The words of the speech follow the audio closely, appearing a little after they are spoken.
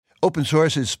Open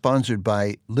Source is sponsored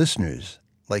by listeners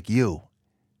like you.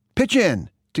 Pitch in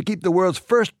to keep the world's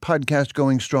first podcast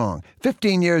going strong.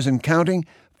 15 years and counting.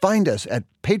 Find us at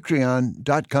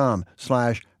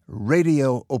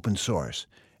patreon.com/radio open source.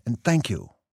 And thank you.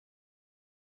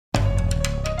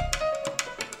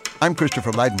 I'm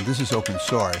Christopher Lydon. This is Open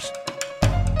Source.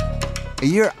 A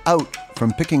year out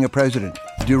from picking a president,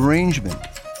 derangement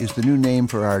is the new name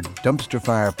for our dumpster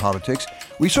fire politics.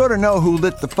 We sort of know who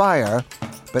lit the fire,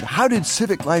 but how did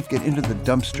civic life get into the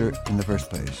dumpster in the first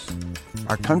place?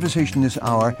 Our conversation this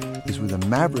hour is with a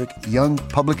maverick young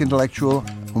public intellectual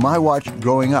whom I watched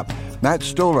growing up. Matt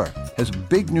Stoller has a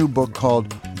big new book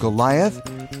called Goliath.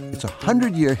 It's a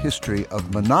 100-year history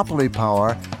of monopoly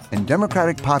power and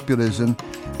democratic populism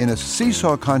in a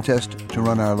seesaw contest to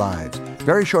run our lives.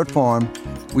 Very short form,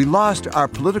 we lost our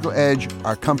political edge,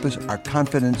 our compass, our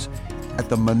confidence at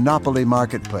the monopoly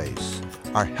marketplace.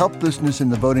 Our helplessness in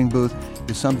the voting booth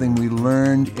is something we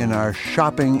learned in our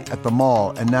shopping at the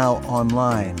mall and now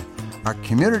online. Our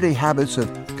community habits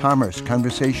of commerce,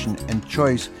 conversation, and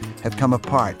choice have come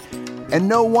apart. And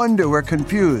no wonder we're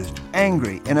confused,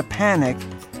 angry, in a panic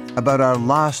about our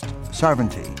lost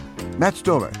sovereignty. Matt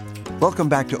Stoller, welcome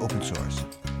back to Open Source.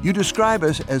 You describe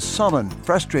us as sullen,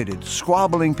 frustrated,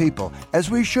 squabbling people, as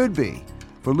we should be,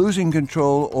 for losing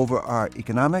control over our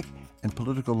economic and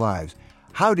political lives.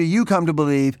 How do you come to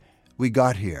believe we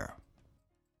got here?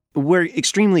 We're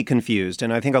extremely confused,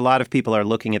 and I think a lot of people are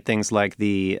looking at things like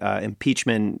the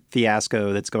impeachment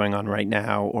fiasco that's going on right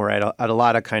now, or at a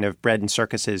lot of kind of bread and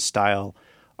circuses style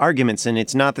arguments. And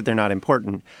it's not that they're not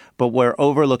important, but we're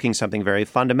overlooking something very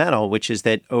fundamental, which is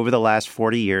that over the last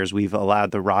 40 years, we've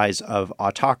allowed the rise of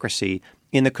autocracy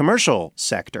in the commercial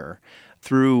sector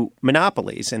through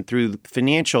monopolies and through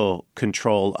financial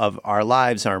control of our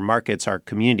lives, our markets, our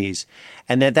communities,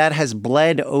 and that has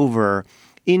bled over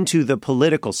into the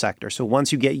political sector. So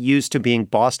once you get used to being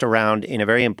bossed around in a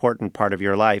very important part of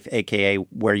your life, aka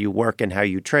where you work and how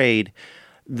you trade,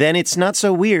 then it's not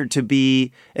so weird to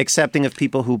be accepting of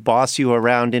people who boss you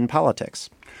around in politics.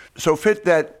 So fit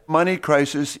that money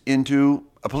crisis into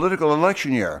a political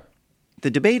election year.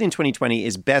 The debate in 2020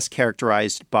 is best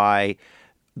characterized by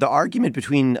the argument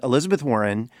between Elizabeth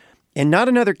Warren and not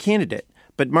another candidate,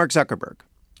 but Mark Zuckerberg,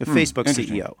 the Facebook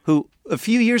CEO, who a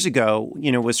few years ago,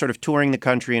 was sort of touring the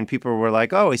country and people were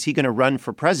like, oh, is he going to run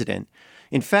for president?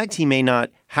 In fact, he may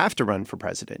not have to run for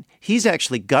president. He's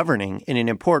actually governing in an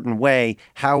important way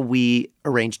how we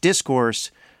arrange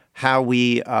discourse, how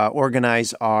we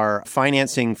organize our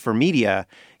financing for media.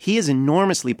 He is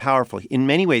enormously powerful. In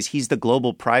many ways, he's the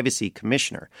global privacy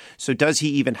commissioner. So does he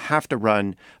even have to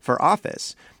run for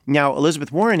office? Now,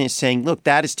 Elizabeth Warren is saying, look,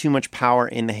 that is too much power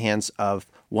in the hands of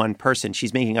one person.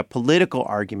 She's making a political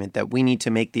argument that we need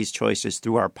to make these choices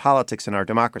through our politics and our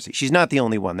democracy. She's not the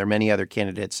only one. There are many other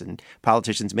candidates and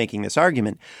politicians making this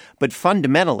argument. But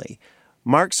fundamentally,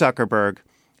 Mark Zuckerberg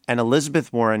and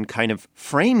Elizabeth Warren kind of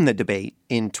frame the debate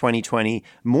in 2020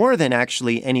 more than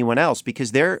actually anyone else,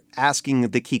 because they're asking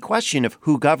the key question of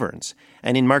who governs.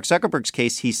 And in Mark Zuckerberg's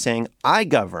case, he's saying, I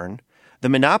govern. The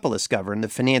monopolist govern, the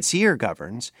financier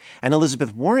governs. And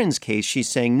Elizabeth Warren's case, she's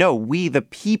saying, no, we the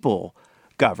people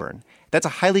govern. That's a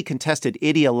highly contested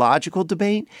ideological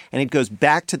debate, and it goes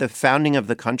back to the founding of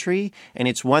the country, and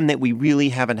it's one that we really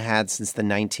haven't had since the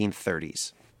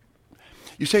 1930s.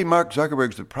 You say Mark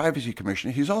Zuckerberg's the privacy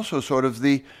commissioner. He's also sort of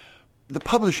the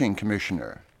publishing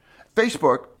commissioner.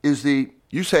 Facebook is the,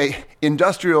 you say,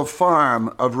 industrial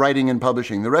farm of writing and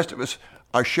publishing. The rest of us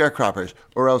are sharecroppers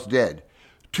or else dead.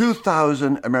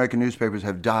 2,000 American newspapers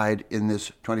have died in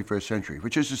this 21st century,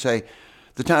 which is to say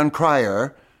the town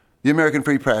crier, the American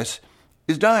Free Press,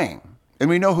 is dying, and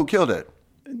we know who killed it.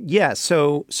 Yeah,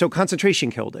 so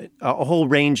concentration killed it. A whole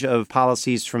range of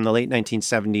policies from the late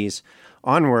 1970s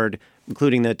onward,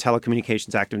 including the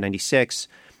Telecommunications Act of 96,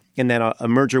 and then a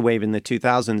merger wave in the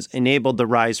 2000s, enabled the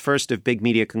rise first of big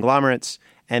media conglomerates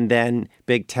and then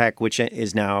big tech, which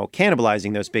is now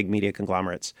cannibalizing those big media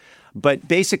conglomerates. But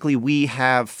basically, we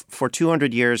have, for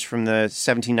 200 years from the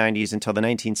 1790s until the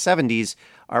 1970s,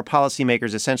 our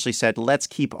policymakers essentially said, let's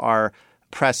keep our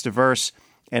press diverse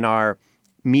and our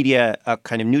media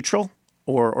kind of neutral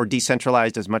or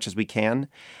decentralized as much as we can.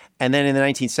 And then in the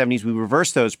 1970s, we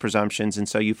reversed those presumptions. And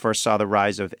so you first saw the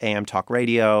rise of AM talk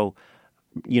radio,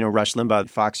 Rush Limbaugh,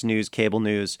 Fox News, cable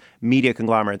news, media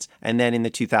conglomerates. And then in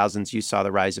the 2000s, you saw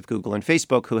the rise of Google and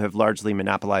Facebook, who have largely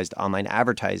monopolized online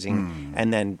advertising.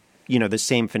 And then the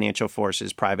same financial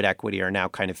forces, private equity, are now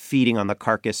kind of feeding on the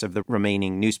carcass of the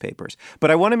remaining newspapers.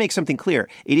 But I want to make something clear.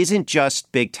 It isn't just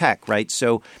big tech, right?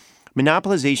 So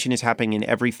monopolization is happening in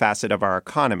every facet of our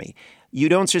economy. you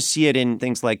don't just see it in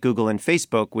things like Google and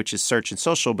Facebook, which is search and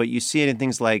social, but you see it in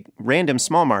things like random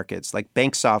small markets like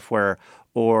bank software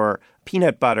or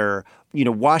peanut butter,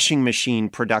 washing machine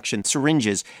production,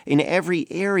 syringes. In every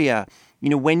area,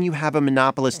 when you have a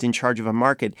monopolist in charge of a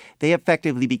market, they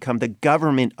effectively become the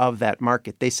government of that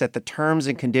market. They set the terms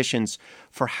and conditions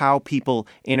for how people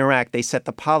interact. They set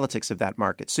the politics of that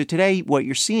market. So today, what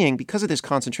you're seeing, because of this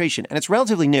concentration, and it's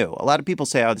relatively new, a lot of people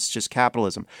say, oh, this is just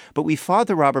capitalism. But we fought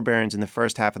the robber barons in the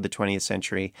first half of the 20th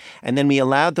century, and then we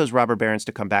allowed those robber barons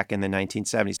to come back in the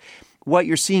 1970s. What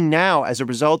you're seeing now as a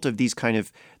result of these kind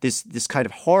of this kind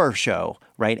of horror show,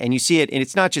 right? And you see it, and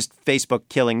it's not just Facebook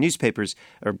killing newspapers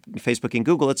or Facebook and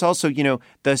Google. It's also, the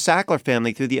Sackler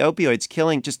family through the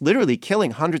opioids literally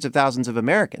killing hundreds of thousands of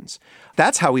Americans.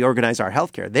 That's how we organize our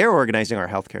healthcare. They're organizing our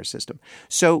healthcare system.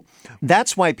 So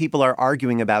that's why people are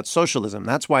arguing about socialism.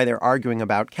 That's why they're arguing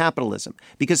about capitalism,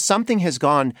 because something has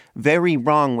gone very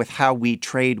wrong with how we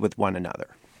trade with one another.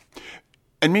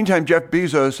 And meantime, Jeff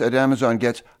Bezos at Amazon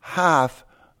gets half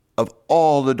of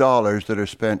all the dollars that are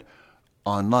spent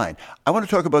online. I want to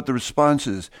talk about the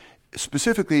responses,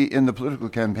 specifically in the political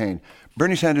campaign.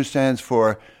 Bernie Sanders stands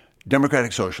for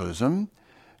democratic socialism,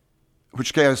 which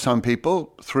scares some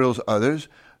people, thrills others.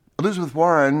 Elizabeth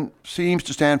Warren seems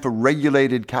to stand for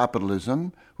regulated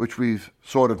capitalism, which we've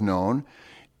sort of known.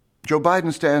 Joe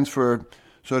Biden stands for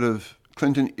sort of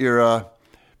Clinton-era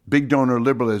big donor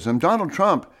liberalism. Donald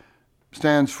Trump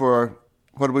stands for,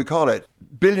 what do we call it?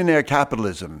 Billionaire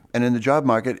capitalism. And in the job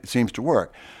market, it seems to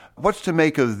work. What's to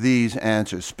make of these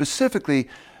answers? Specifically,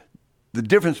 the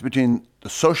difference between the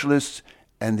socialists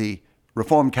and the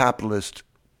reform capitalist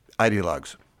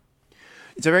ideologues.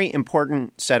 It's a very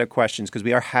important set of questions because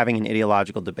we are having an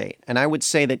ideological debate. And I would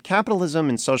say that capitalism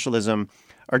and socialism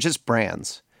are just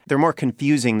brands. They're more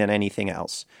confusing than anything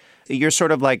else. You're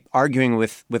sort of like arguing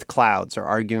with clouds or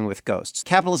arguing with ghosts.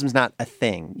 Capitalism is not a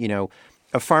thing.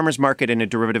 A farmer's market and a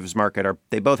derivatives market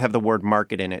they both have the word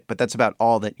market in it, but that's about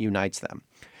all that unites them.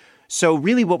 So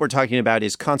really what we're talking about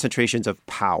is concentrations of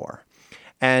power.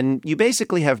 And you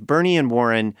basically have Bernie and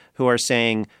Warren who are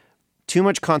saying too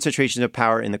much concentration of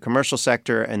power in the commercial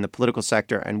sector and the political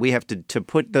sector, and we have to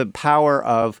put the power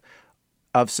of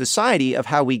society, of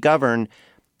how we govern,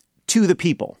 to the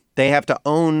people. They have to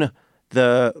own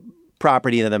the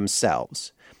property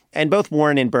themselves. And both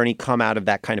Warren and Bernie come out of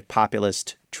that kind of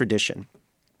populist tradition.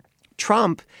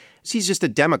 Trump, he's just a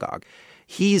demagogue.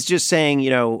 He's just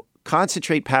saying,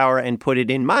 concentrate power and put it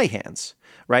in my hands,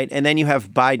 right? And then you have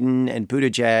Biden and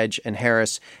Buttigieg and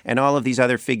Harris and all of these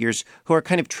other figures who are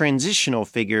kind of transitional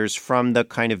figures from the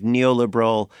kind of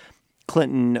neoliberal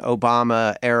Clinton,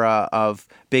 Obama era of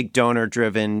big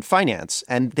donor-driven finance.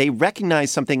 And they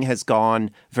recognize something has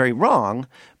gone very wrong,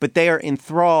 but they are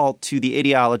enthralled to the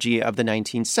ideology of the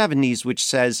 1970s, which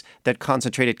says that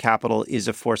concentrated capital is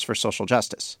a force for social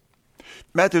justice.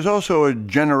 Matt, there's also a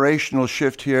generational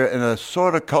shift here and a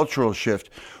sort of cultural shift.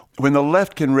 When the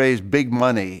left can raise big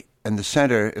money and the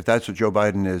center, if that's what Joe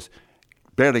Biden is,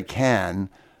 barely can,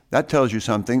 that tells you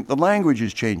something. The language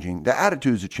is changing. The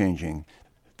attitudes are changing.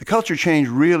 The culture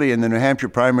changed really in the New Hampshire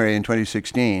primary in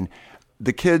 2016.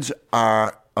 The kids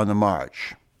are on the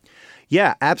march.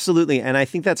 Yeah, absolutely. And I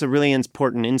think that's a really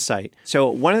important insight. So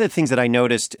one of the things that I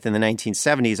noticed in the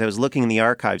 1970s, I was looking in the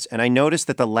archives, and I noticed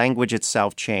that the language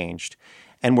itself changed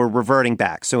and we're reverting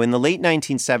back. So in the late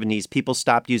 1970s, people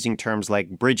stopped using terms like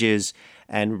bridges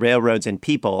and railroads and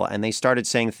people, and they started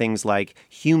saying things like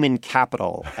human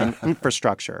capital and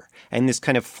infrastructure and this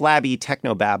kind of flabby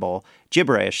technobabble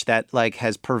gibberish that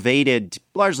has pervaded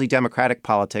largely democratic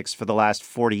politics for the last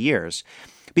 40 years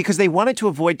because they wanted to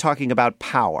avoid talking about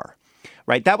power,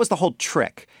 right? That was the whole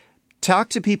trick. Talk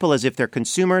to people as if they're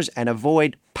consumers and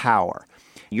avoid power.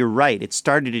 You're right. It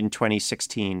started in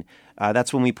 2016.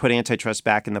 That's when we put antitrust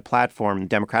back in the platform, the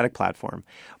Democratic platform.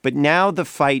 But now the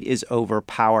fight is over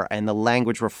power, and the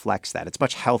language reflects that. It's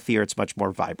much healthier. It's much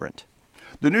more vibrant.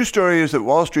 The news story is that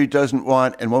Wall Street doesn't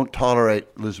want and won't tolerate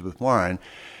Elizabeth Warren,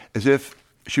 as if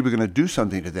she were going to do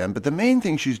something to them. But the main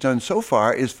thing she's done so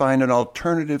far is find an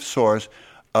alternative source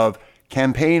of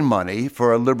campaign money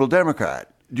for a liberal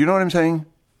Democrat. Do you know what I'm saying?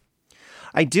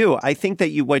 I do. I think that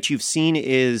what you've seen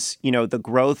is, the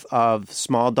growth of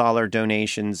small dollar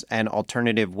donations and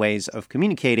alternative ways of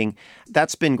communicating.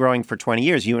 That's been growing for 20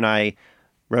 years. You and I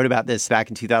wrote about this back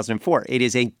in 2004. It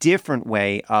is a different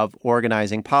way of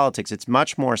organizing politics. It's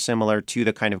much more similar to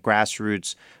the kind of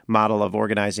grassroots model of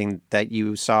organizing that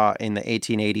you saw in the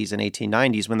 1880s and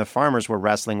 1890s when the farmers were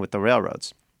wrestling with the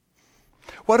railroads.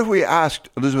 What if we asked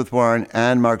Elizabeth Warren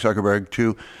and Mark Zuckerberg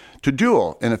to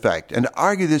duel, in effect, and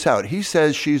argue this out? He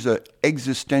says she's an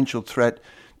existential threat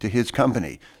to his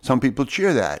company. Some people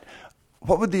cheer that.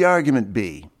 What would the argument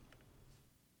be?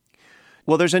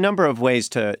 Well, there's a number of ways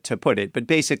to put it, but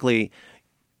basically,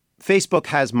 Facebook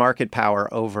has market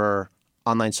power over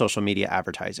online social media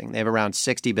advertising. They have around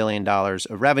 $60 billion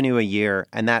of revenue a year,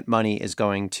 and that money is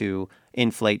going to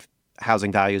inflate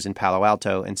housing values in Palo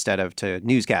Alto instead of to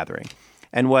news gathering.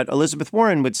 And what Elizabeth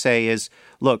Warren would say is,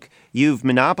 look, you've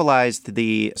monopolized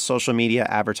the social media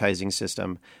advertising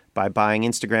system by buying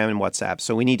Instagram and WhatsApp.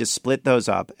 So we need to split those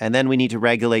up, and then we need to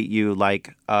regulate you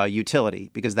like a utility,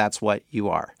 because that's what you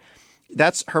are.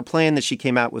 That's her plan that she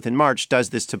came out with in March, does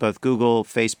this to both Google,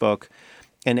 Facebook,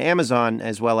 and Amazon,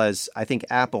 as well as, I think,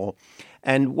 Apple.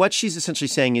 And what she's essentially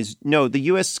saying is, no, the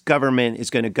U.S. government is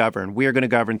going to govern. We are going to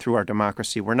govern through our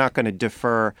democracy. We're not going to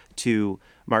defer to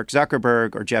Mark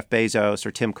Zuckerberg or Jeff Bezos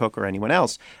or Tim Cook or anyone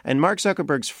else. And Mark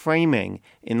Zuckerberg's framing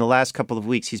in the last couple of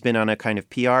weeks, he's been on a kind of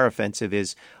PR offensive,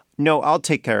 is, no, I'll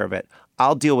take care of it.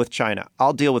 I'll deal with China.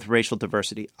 I'll deal with racial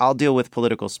diversity. I'll deal with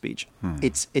political speech.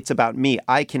 It's about me.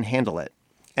 I can handle it.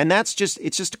 And it's just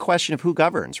a question of who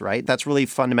governs, right? That's really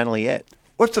fundamentally it.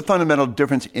 What's the fundamental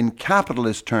difference in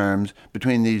capitalist terms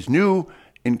between these new,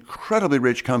 incredibly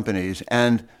rich companies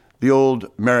and the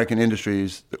old American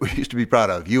industries that we used to be proud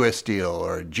of, U.S. Steel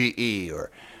or GE or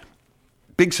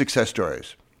big success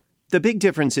stories? The big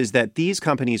difference is that these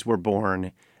companies were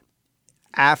born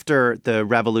after the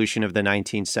revolution of the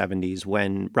 1970s,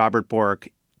 when Robert Bork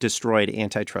destroyed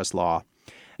antitrust law.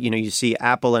 You see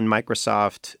Apple and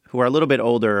Microsoft, who are a little bit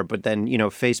older, but then,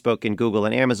 Facebook and Google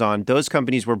and Amazon, those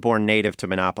companies were born native to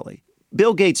monopoly.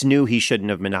 Bill Gates knew he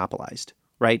shouldn't have monopolized,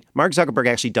 right? Mark Zuckerberg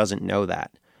actually doesn't know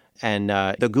that. And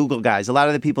the Google guys, a lot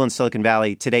of the people in Silicon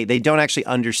Valley today, they don't actually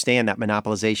understand that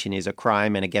monopolization is a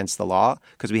crime and against the law,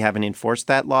 because we haven't enforced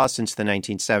that law since the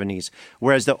 1970s.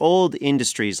 Whereas the old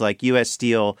industries like U.S.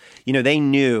 Steel, they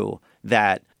knew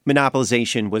that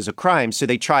monopolization was a crime, so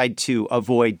they tried to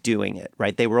avoid doing it,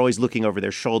 right? They were always looking over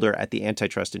their shoulder at the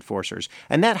antitrust enforcers.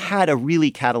 And that had a really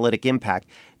catalytic impact.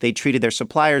 They treated their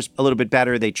suppliers a little bit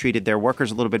better. They treated their workers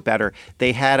a little bit better.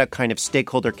 They had a kind of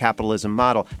stakeholder capitalism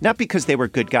model, not because they were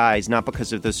good guys, not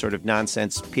because of the sort of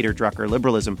nonsense Peter Drucker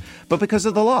liberalism, but because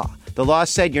of the law. The law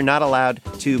said you're not allowed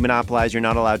to monopolize, you're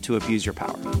not allowed to abuse your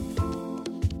power.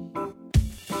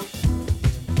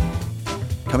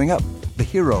 Coming up, the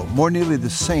hero, more nearly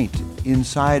the saint,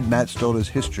 inside Matt Stoller's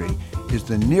history is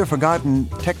the near-forgotten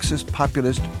Texas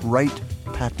populist Wright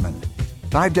Patman.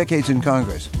 5 decades in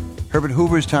Congress, Herbert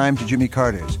Hoover's time to Jimmy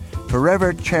Carter's,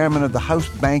 forever chairman of the House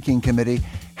Banking Committee,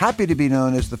 happy to be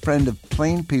known as the friend of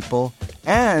plain people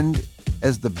and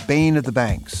as the bane of the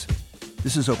banks.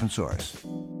 This is Open Source.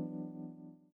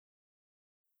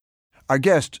 Our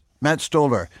guest, Matt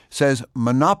Stoller, says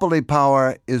monopoly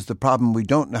power is the problem we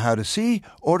don't know how to see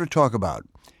or to talk about.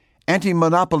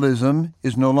 Anti-monopolism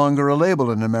is no longer a label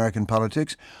in American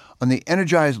politics. On the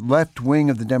energized left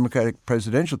wing of the Democratic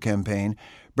presidential campaign,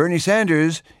 Bernie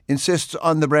Sanders insists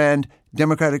on the brand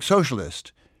Democratic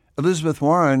Socialist. Elizabeth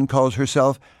Warren calls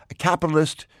herself a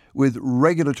capitalist with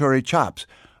regulatory chops.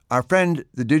 Our friend,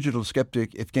 the digital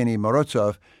skeptic Evgeny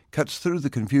Morozov, cuts through the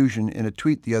confusion in a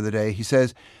tweet the other day. He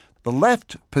says, the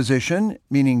left position,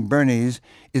 meaning Bernie's,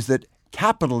 is that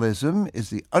capitalism is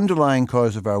the underlying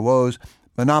cause of our woes,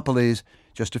 monopolies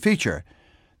just a feature.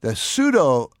 The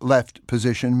pseudo-left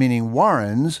position, meaning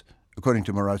Warren's, according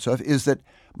to Morozov, is that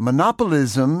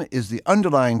monopolism is the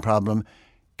underlying problem,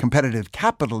 competitive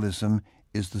capitalism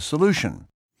is the solution.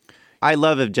 I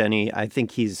love Evgeny. I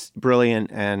think he's brilliant,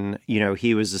 and,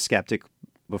 he was a skeptic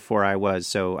before I was,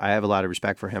 so I have a lot of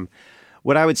respect for him.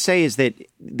 What I would say is that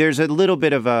there's a little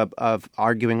bit of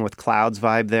arguing with clouds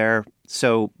vibe there.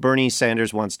 So Bernie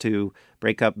Sanders wants to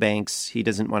break up banks. He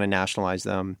doesn't want to nationalize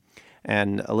them.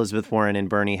 And Elizabeth Warren and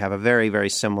Bernie have a very, very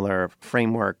similar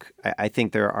framework. I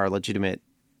think there are legitimate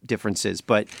differences,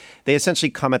 but they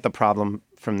essentially come at the problem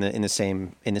in the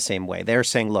same way. They're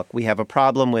saying, look, we have a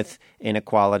problem with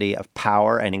inequality of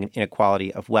power and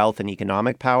inequality of wealth and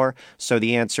economic power. So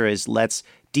the answer is let's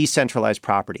decentralized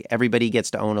property. Everybody gets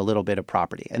to own a little bit of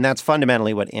property. And that's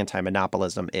fundamentally what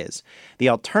anti-monopolism is. The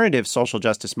alternative social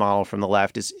justice model from the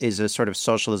left is a sort of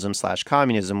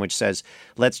socialism/communism, which says,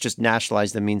 let's just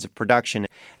nationalize the means of production.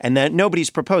 And then nobody's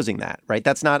proposing that, right?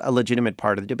 That's not a legitimate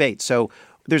part of the debate. So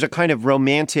there's a kind of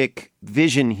romantic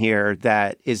vision here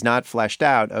that is not fleshed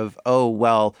out of,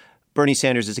 Bernie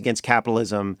Sanders is against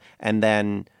capitalism and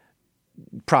then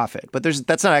profit. But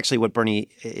that's not actually what Bernie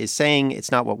is saying.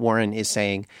 It's not what Warren is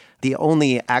saying. The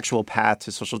only actual path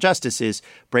to social justice is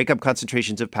break up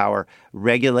concentrations of power,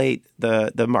 regulate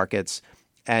the markets,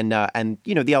 And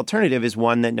the alternative is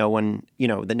one that no one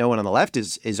on the left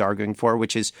is arguing for,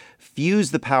 which is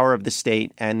fuse the power of the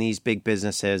state and these big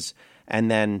businesses, and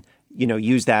then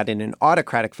use that in an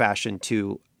autocratic fashion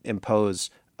to impose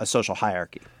a social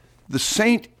hierarchy. The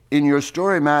saint in your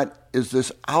story, Matt, is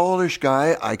this owlish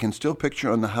guy I can still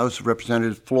picture on the House of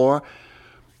Representatives floor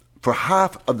for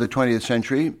half of the 20th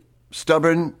century.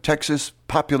 Stubborn, Texas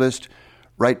populist,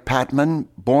 Wright Patman,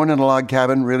 born in a log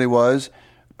cabin, really was.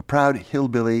 A proud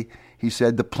hillbilly, he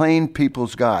said, the plain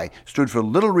people's guy. Stood for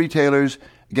little retailers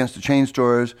against the chain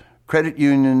stores, credit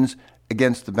unions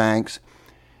against the banks.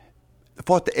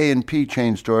 Fought the A&P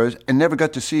chain stores and never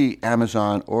got to see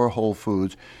Amazon or Whole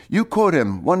Foods. You quote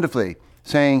him wonderfully,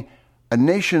 saying, "A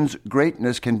nation's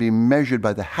greatness can be measured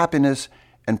by the happiness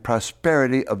and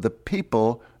prosperity of the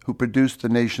people who produce the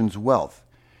nation's wealth."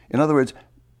 In other words,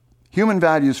 human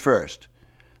values first.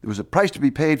 There was a price to be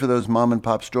paid for those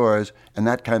mom-and-pop stores and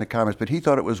that kind of commerce, but he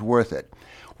thought it was worth it.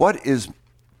 What is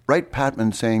Wright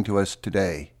Patman saying to us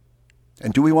today?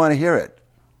 And do we want to hear it?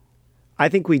 I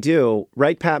think we do.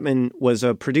 Wright Patman was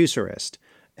a producerist,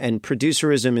 and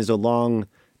producerism is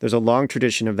there's a long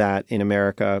tradition of that in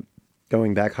America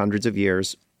going back hundreds of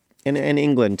years, and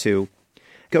England too.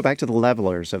 Go back to the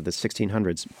levelers of the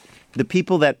 1600s. The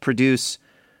people that produce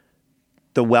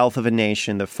the wealth of a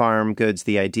nation, the farm goods,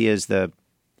 the ideas, the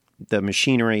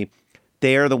machinery,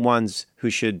 they are the ones who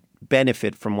should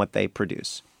benefit from what they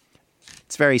produce.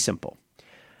 It's very simple.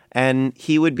 And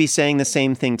he would be saying the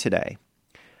same thing today.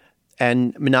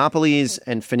 And monopolies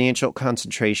and financial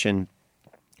concentration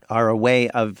are a way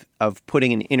of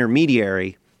putting an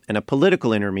intermediary, and a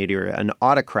political intermediary, an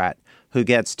autocrat, who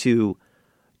gets to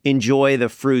enjoy the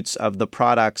fruits of the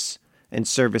products and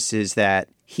services that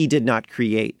he did not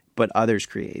create, but others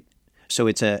create. So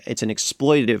it's an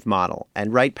exploitative model.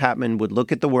 And Wright Patman would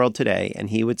look at the world today and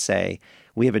he would say,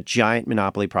 we have a giant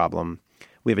monopoly problem.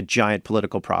 We have a giant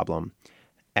political problem.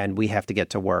 And we have to get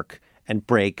to work and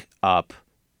break up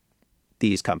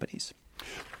these companies.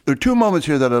 There are two moments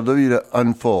here that I'd love you to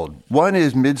unfold. One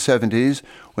is mid-'70s,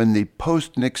 when the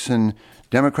post-Nixon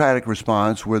Democratic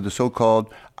response were the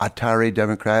so-called Atari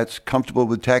Democrats, comfortable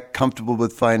with tech, comfortable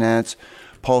with finance,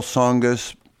 Paul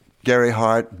Tsongas, Gary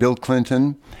Hart, Bill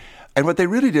Clinton. And what they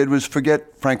really did was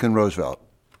forget Franklin Roosevelt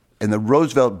and the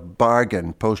Roosevelt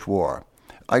bargain post-war.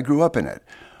 I grew up in it.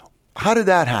 How did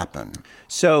that happen?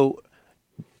 So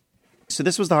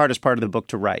this was the hardest part of the book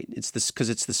to write. It's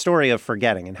the story of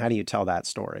forgetting, and how do you tell that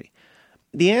story?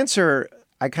 The answer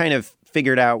I kind of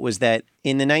figured out was that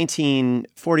in the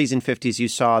 1940s and 50s, you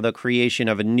saw the creation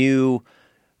of a new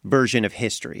version of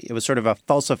history. It was sort of a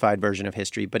falsified version of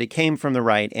history, but it came from the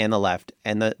right and the left.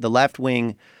 And the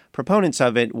left-wing proponents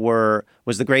of it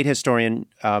was the great historian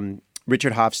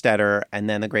Richard Hofstadter, and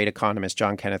then the great economist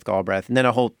John Kenneth Galbraith, and then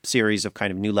a whole series of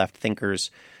kind of new left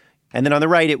thinkers. And then on the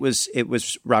right, it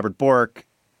was Robert Bork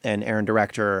and Aaron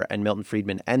Director and Milton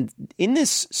Friedman. And in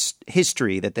this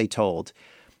history that they told,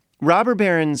 robber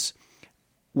barons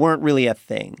weren't really a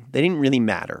thing. They didn't really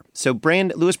matter. So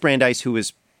Louis Brandeis, who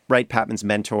was Wright Patman's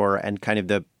mentor and kind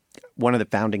of one of the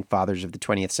founding fathers of the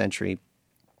 20th century,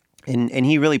 and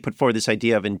he really put forward this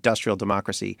idea of industrial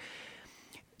democracy.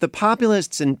 The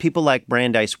populists and people like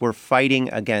Brandeis were fighting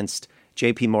against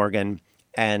J.P. Morgan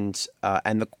and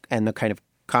the kind of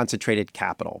concentrated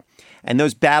capital. And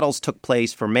those battles took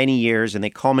place for many years, and they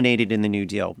culminated in the New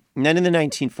Deal. And then in the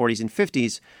 1940s and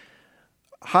 50s,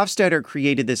 Hofstadter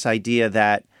created this idea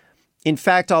that, in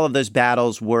fact, all of those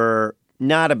battles were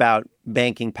not about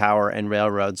banking power and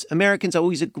railroads. Americans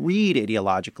always agreed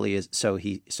ideologically, so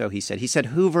he said. He said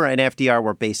Hoover and FDR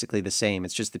were basically the same.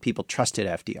 It's just that people trusted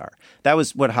FDR. That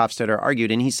was what Hofstadter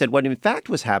argued. And he said what in fact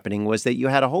was happening was that you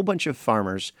had a whole bunch of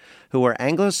farmers who were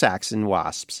Anglo-Saxon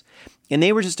WASPs, and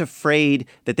they were just afraid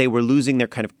that they were losing their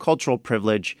kind of cultural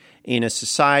privilege in a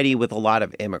society with a lot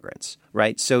of immigrants,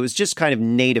 right? So it was just kind of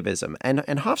nativism. And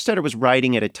Hofstadter was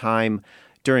writing at a time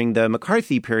during the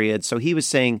McCarthy period. So he was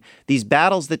saying these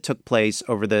battles that took place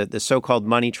over the so-called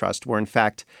money trust were in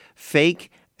fact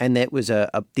fake, and that was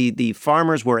the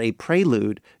farmers were a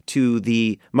prelude to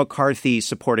the McCarthy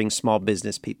supporting small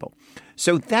business people.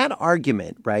 So that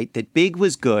argument, right, that big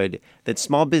was good, that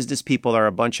small business people are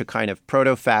a bunch of kind of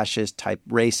proto-fascist type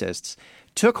racists,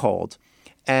 took hold.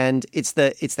 And it's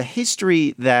the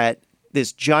history that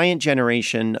this giant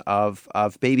generation of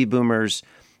baby boomers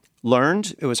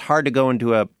learned. It was hard to go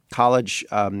into a college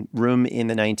room in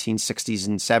the 1960s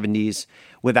and 70s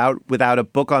without a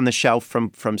book on the shelf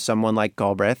from someone like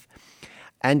Galbraith.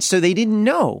 And so they didn't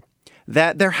know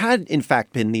that there had, in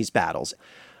fact, been these battles.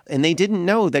 And they didn't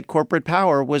know that corporate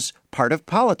power was part of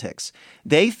politics.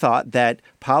 They thought that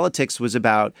politics was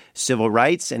about civil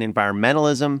rights and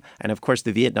environmentalism and, of course,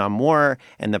 the Vietnam War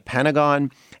and the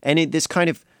Pentagon. And this kind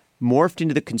of morphed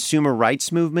into the consumer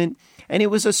rights movement. And it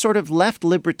was a sort of left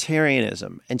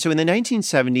libertarianism. And so in the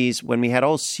 1970s, when we had a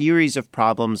whole series of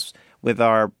problems with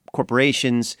our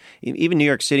corporations, even New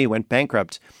York City went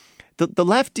bankrupt, the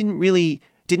left didn't really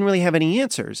have any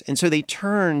answers. And so they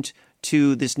turned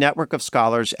to this network of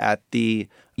scholars at the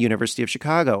University of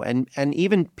Chicago, and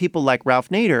even people like Ralph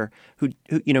Nader,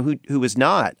 who was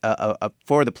not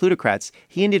for the plutocrats.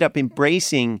 He ended up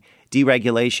embracing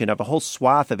deregulation of a whole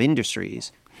swath of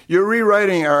industries. You're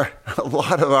rewriting a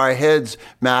lot of our heads,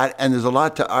 Matt, and there's a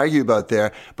lot to argue about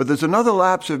there. But there's another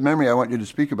lapse of memory I want you to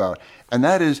speak about, and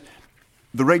that is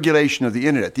the regulation of the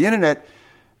Internet. The Internet,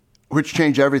 which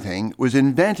changed everything, was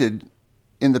invented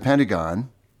in the Pentagon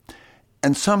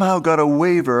and somehow got a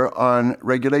waiver on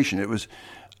regulation. It was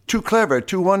too clever,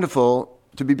 too wonderful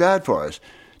to be bad for us.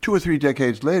 2 or 3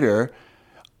 decades later,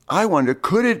 I wonder,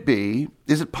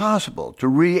 is it possible to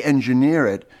re-engineer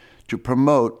it to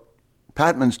promote,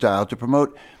 Patman style, to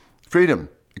promote freedom,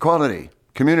 equality,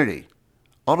 community,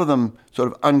 all of them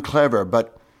sort of unclever,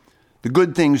 but the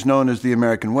good things known as the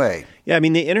American way. Yeah, I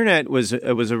mean, the Internet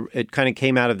it kind of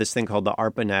came out of this thing called the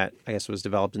ARPANET. I guess it was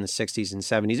developed in the 60s and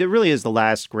 70s. It really is the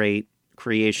last great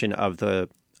creation of the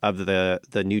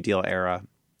New Deal era.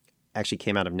 Actually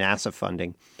came out of NASA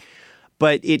funding.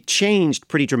 But it changed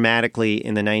pretty dramatically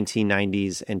in the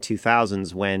 1990s and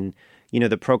 2000s when,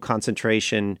 the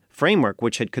pro-concentration framework,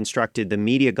 which had constructed the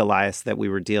media Goliath that we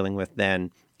were dealing with then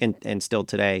and still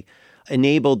today,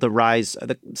 enabled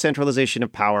the centralization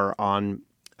of power on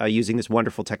using this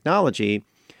wonderful technology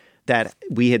that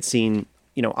we had seen,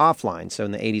 offline. So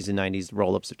in the 80s and 90s,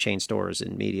 roll-ups of chain stores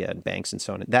and media and banks and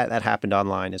so on. That happened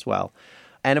online as well.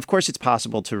 And of course, it's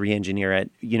possible to re-engineer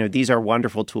it. These are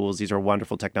wonderful tools. These are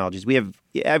wonderful technologies.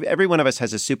 Every one of us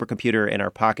has a supercomputer in our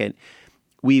pocket.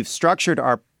 We've structured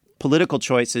our political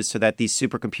choices so that these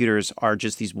supercomputers are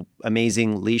just these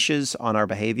amazing leashes on our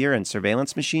behavior and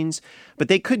surveillance machines. But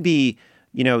they could be,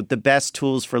 the best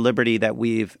tools for liberty that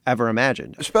we've ever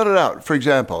imagined. Spell it out. For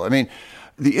example,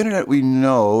 the Internet we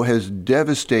know has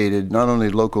devastated not only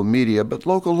local media, but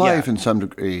local life in some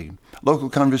degree, local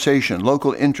conversation,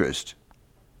 local interest.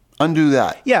 Undo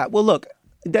that. Yeah, well, look,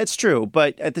 that's true.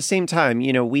 But at the same time,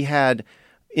 we had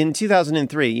in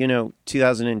 2003,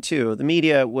 2002, the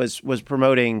media was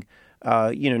promoting,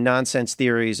 nonsense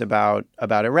theories about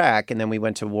Iraq, and then we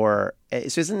went to war.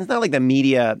 So it's not like the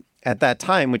media at that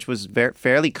time, which was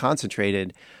fairly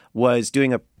concentrated, was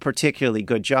doing a particularly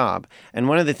good job. And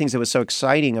one of the things that was so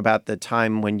exciting about the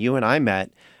time when you and I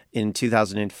met in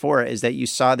 2004 is that you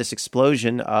saw this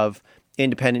explosion of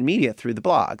independent media through the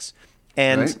blogs.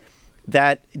 And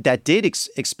that did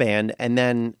expand. And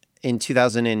then in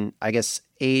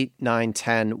 2008, 9,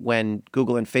 10, when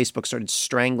Google and Facebook started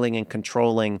strangling and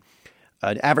controlling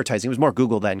advertising, it was more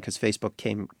Google then because Facebook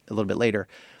came a little bit later,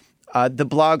 the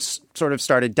blogs sort of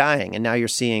started dying. And now you're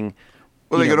seeing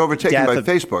they got overtaken by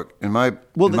Facebook in my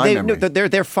memory. No,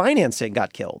 their financing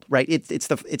got killed, right? It's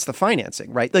the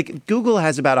financing, right? Like Google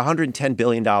has about $110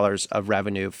 billion of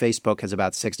revenue. Facebook has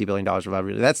about $60 billion of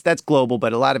revenue. That's global,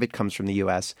 but a lot of it comes from the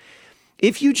U.S.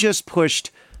 If you just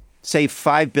pushed, say,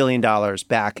 $5 billion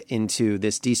back into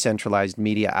this decentralized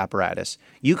media apparatus,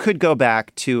 you could go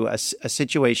back to a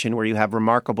situation where you have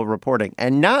remarkable reporting,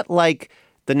 and not like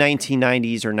the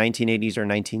 1990s or 1980s or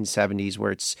 1970s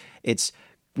where it's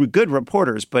good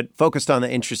reporters, but focused on the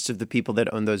interests of the people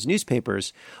that own those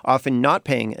newspapers, often not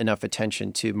paying enough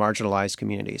attention to marginalized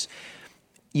communities.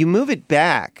 You move it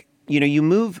back. You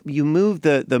move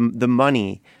the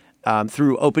money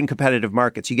through open competitive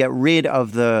markets. You get rid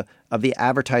of the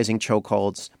advertising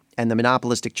chokeholds and the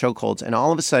monopolistic chokeholds, and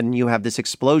all of a sudden you have this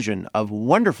explosion of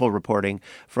wonderful reporting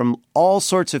from all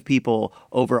sorts of people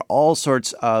over all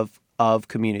sorts of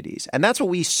communities. And that's what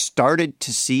we started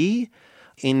to see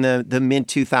in the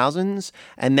mid-2000s,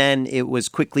 and then it was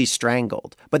quickly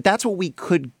strangled. But that's what we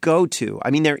could go to.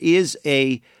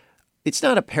 It's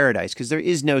not a paradise because there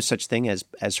is no such thing as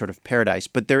sort of paradise,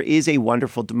 but there is a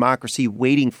wonderful democracy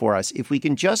waiting for us if we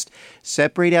can just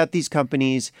separate out these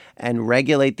companies and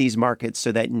regulate these markets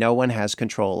so that no one has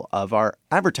control of our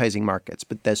advertising markets,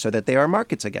 but so that they are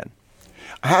markets again.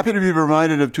 Happy to be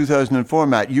reminded of 2004,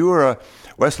 Matt. You were a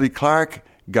Wesley Clark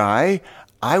guy.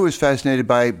 I was fascinated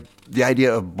by the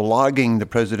idea of blogging the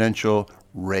presidential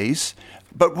race.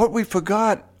 But what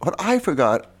I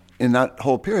forgot in that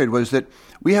whole period was that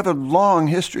we have a long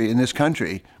history in this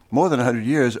country, more than 100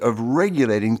 years, of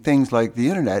regulating things like the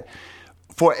Internet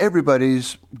for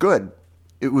everybody's good.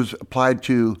 It was applied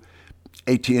to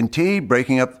AT&T.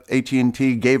 Breaking up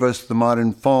AT&T gave us the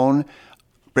modern phone.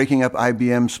 Breaking up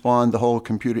IBM spawned the whole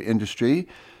computer industry.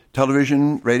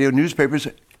 Television, radio, newspapers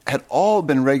had all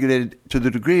been regulated to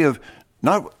the degree of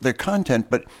not their content,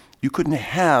 but you couldn't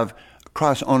have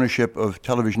cross-ownership of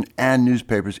television and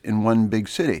newspapers in one big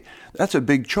city. That's a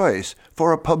big choice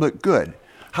for a public good.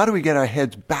 How do we get our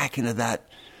heads back into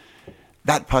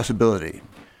that possibility?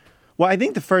 Well, I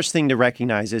think the first thing to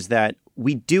recognize is that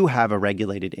we do have a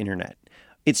regulated internet.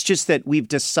 It's just that we've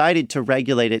decided to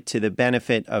regulate it to the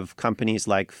benefit of companies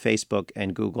like Facebook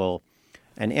and Google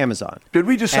and Amazon. Did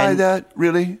we decide that,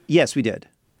 really? Yes, we did.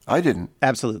 I didn't.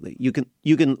 Absolutely. You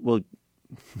can, well,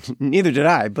 neither did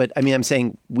I, but I mean, I'm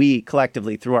saying we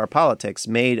collectively, through our politics,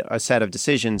 made a set of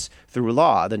decisions through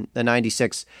law, the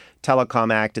 96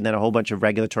 Telecom Act, and then a whole bunch of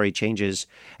regulatory changes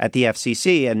at the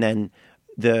FCC, and then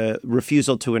the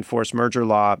refusal to enforce merger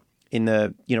law in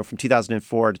the, from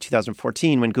 2004 to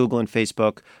 2014, when Google and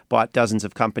Facebook bought dozens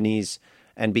of companies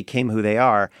and became who they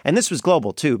are. And this was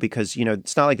global too, because,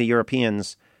 it's not like the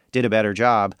Europeans did a better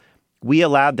job. We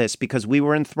allowed this because we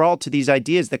were enthralled to these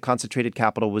ideas that concentrated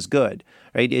capital was good,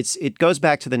 right? It goes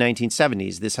back to the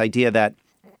 1970s, this idea that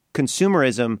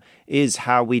consumerism is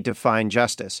how we define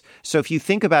justice. So if you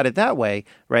think about it that way,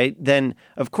 right, then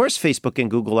of course Facebook and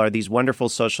Google are these wonderful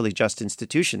socially just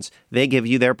institutions. They give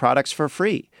you their products for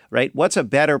free, right? What's a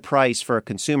better price for a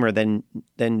consumer than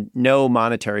no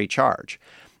monetary charge?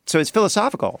 So it's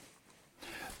philosophical.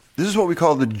 This is what we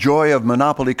call the joy of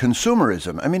monopoly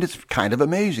consumerism. I mean, it's kind of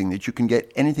amazing that you can get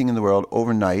anything in the world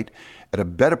overnight at a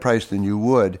better price than you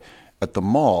would at the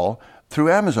mall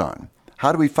through Amazon.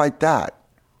 How do we fight that?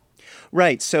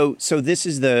 Right. So this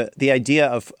is the idea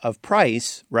of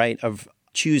price, right, of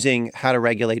choosing how to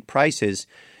regulate prices.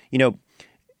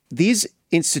 These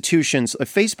institutions,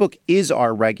 Facebook is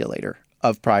our regulator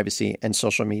of privacy and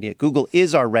social media. Google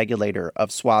is our regulator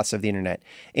of swaths of the internet.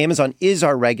 Amazon is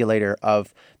our regulator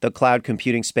of the cloud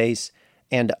computing space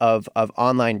and of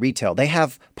online retail. They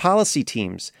have policy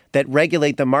teams that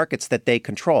regulate the markets that they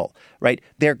control, right?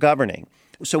 They're governing.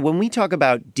 So when we talk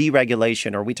about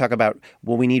deregulation, or we talk about,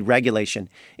 well, we need regulation,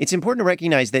 it's important to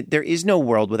recognize that there is no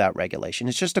world without regulation.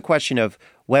 It's just a question of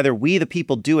whether we, the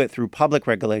people, do it through public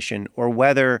regulation, or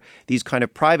whether these kind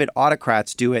of private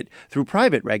autocrats do it through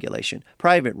private regulation,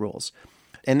 private rules.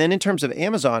 And then in terms of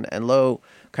Amazon and low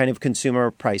kind of consumer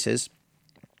prices,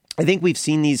 I think we've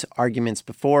seen these arguments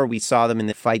before. We saw them in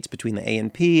the fights between the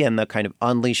A&P and the kind of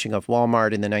unleashing of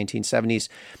Walmart in the 1970s.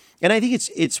 And I think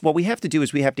it's what we have to do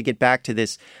is we have to get back to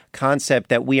this concept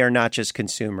that we are not just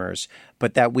consumers,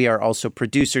 but that we are also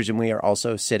producers and we are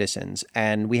also citizens.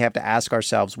 And we have to ask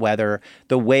ourselves whether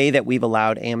the way that we've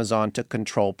allowed Amazon to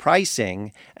control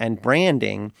pricing and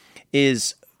branding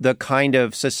is the kind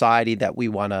of society that we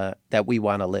want to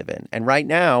live in. And right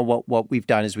now, what we've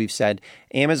done is we've said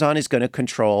Amazon is going to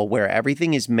control where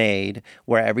everything is made,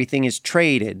 where everything is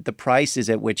traded, the prices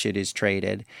at which it is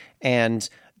traded, and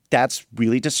that's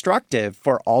really destructive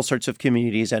for all sorts of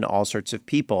communities and all sorts of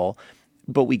people.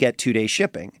 But we get 2-day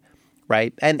shipping,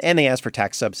 right? And they ask for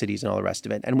tax subsidies and all the rest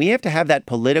of it. And we have to have that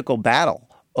political battle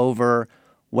over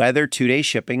whether 2-day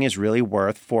shipping is really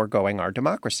worth foregoing our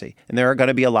democracy. And there are going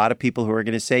to be a lot of people who are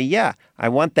going to say, yeah, I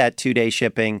want that 2-day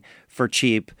shipping for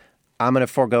cheap. I'm going to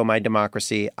forego my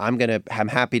democracy. I'm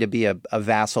happy to be a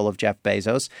vassal of Jeff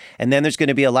Bezos. And then there's going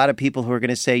to be a lot of people who are going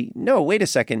to say, no, wait a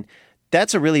second.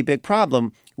 That's a really big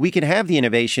problem. We can have the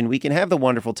innovation, we can have the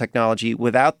wonderful technology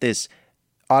without this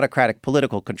autocratic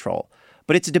political control.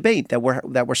 But it's a debate that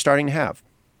we're starting to have.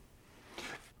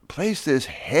 Place this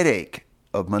headache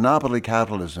of monopoly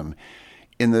capitalism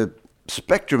in the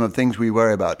spectrum of things we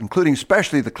worry about, including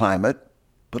especially the climate,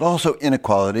 but also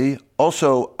inequality,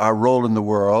 also our role in the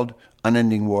world,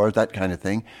 unending wars, that kind of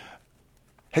thing.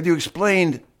 Have you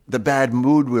explained the bad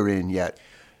mood we're in yet?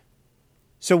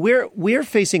 So we're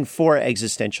facing 4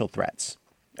 existential threats,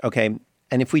 okay?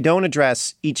 And if we don't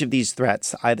address each of these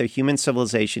threats, either human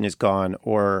civilization is gone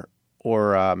or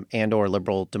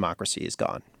liberal democracy is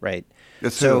gone, right?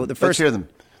 Let's hear them.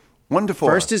 1 to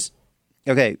 4. First is,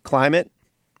 climate,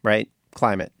 right?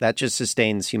 Climate. That just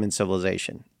sustains human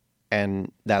civilization,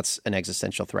 and that's an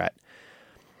existential threat.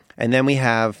 And then we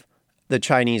have the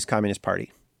Chinese Communist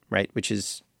Party, right, which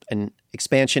is an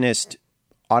expansionist,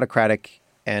 autocratic,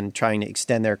 and trying to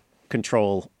extend their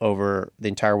control over the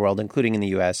entire world, including in the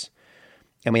U.S.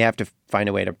 And we have to find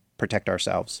a way to protect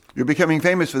ourselves. You're becoming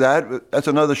famous for that. That's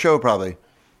another show, probably.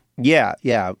 Yeah.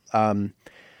 And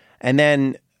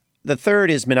then the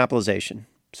third is monopolization.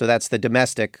 So that's the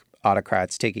domestic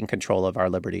autocrats taking control of our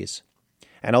liberties.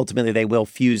 And ultimately, they will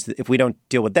fuse. If we don't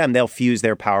deal with them, they'll fuse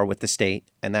their power with the state,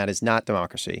 and that is not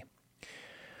democracy.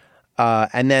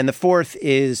 And then the fourth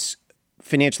is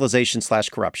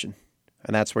financialization / corruption,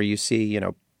 and that's where you see,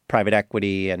 private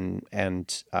equity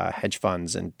and hedge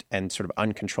funds and sort of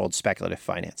uncontrolled speculative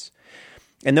finance.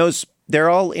 And they're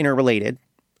all interrelated,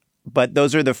 but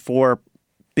those are the four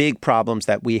big problems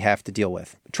that we have to deal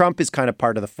with. Trump is kind of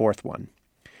part of the fourth one.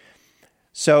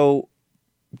 So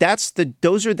that's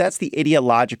the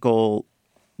ideological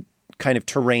kind of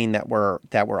terrain that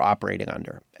we're operating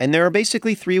under. And there are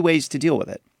basically three ways to deal with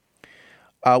it.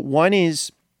 One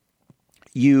is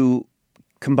you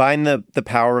combine the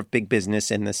power of big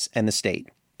business and the state.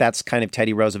 That's kind of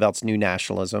Teddy Roosevelt's new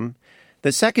nationalism.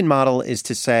 The second model is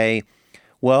to say,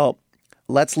 well,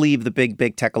 let's leave the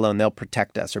big tech alone. They'll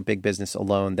protect us, or big business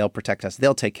alone. They'll protect us.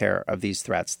 They'll take care of these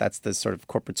threats. That's the sort of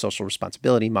corporate social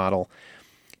responsibility model.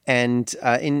 And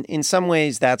in some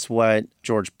ways, that's what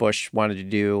George Bush wanted to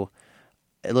do.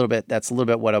 That's a little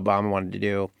bit what Obama wanted to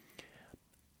do.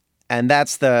 And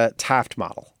that's the Taft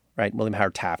model, right? William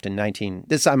Howard Taft I'm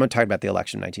talking about the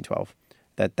election of 1912.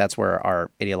 That's where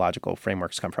our ideological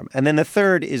frameworks come from. And then the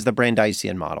third is the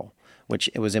Brandeisian model, which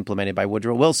it was implemented by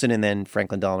Woodrow Wilson and then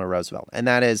Franklin Delano Roosevelt. And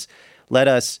that is, let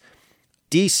us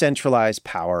decentralize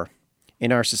power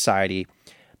in our society,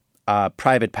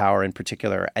 private power in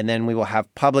particular, and then we will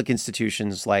have public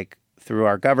institutions like through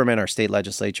our government, our state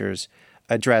legislatures,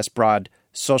 address broad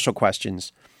social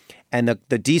questions. And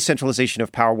the decentralization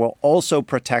of power will also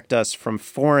protect us from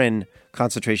foreign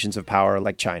concentrations of power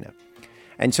like China.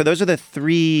 And so those are the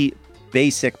three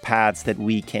basic paths that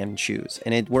we can choose.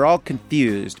 And we're all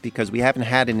confused because we haven't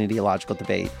had an ideological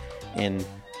debate in,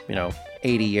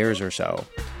 80 years or so.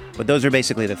 But those are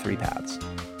basically the three paths.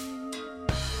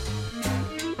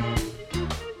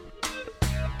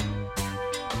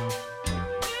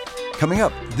 Coming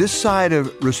up, this side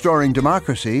of restoring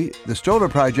democracy, the Stoller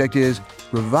Project is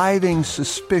reviving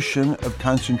suspicion of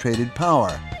concentrated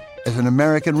power as an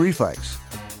American reflex.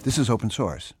 This is Open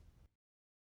Source.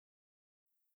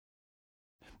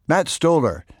 Matt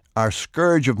Stoller, our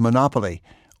scourge of monopoly,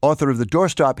 author of the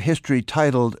doorstop history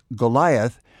titled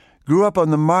Goliath, grew up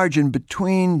on the margin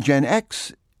between Gen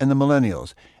X and the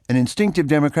millennials. An instinctive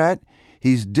Democrat,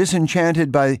 he's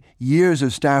disenchanted by years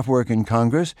of staff work in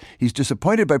Congress. He's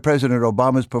disappointed by President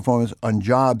Obama's performance on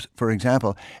jobs, for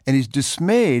example. And he's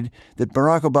dismayed that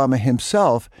Barack Obama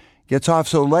himself gets off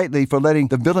so lightly for letting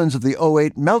the villains of the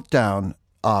 '08 meltdown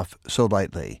off so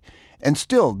lightly. And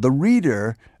still, the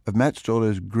reader of Matt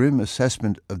Stoller's grim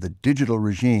assessment of the digital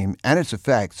regime and its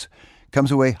effects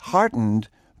comes away heartened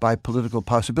by political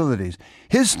possibilities.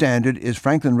 His standard is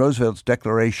Franklin Roosevelt's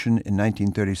declaration in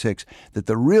 1936 that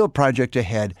the real project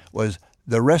ahead was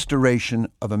the restoration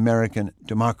of American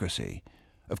democracy.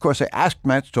 Of course, I asked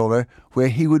Matt Stoller where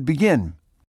he would begin.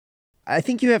 I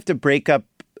think you have to break up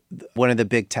one of the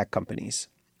big tech companies,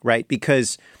 right?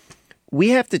 Because we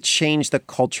have to change the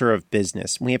culture of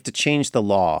business. We have to change the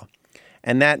law.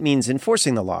 And that means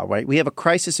enforcing the law, right? We have a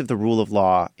crisis of the rule of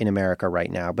law in America right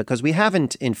now because we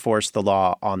haven't enforced the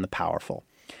law on the powerful.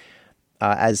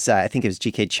 As I think it was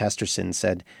G.K. Chesterton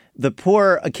said, the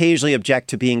poor occasionally object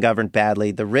to being governed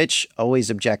badly. The rich always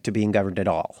object to being governed at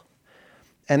all.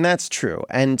 And that's true.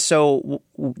 And so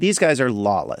these guys are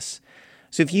lawless.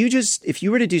 So if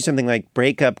you were to do something like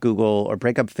break up Google or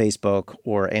break up Facebook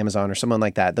or Amazon or someone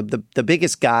like that, the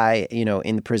biggest guy,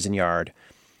 in the prison yard,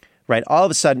 right, all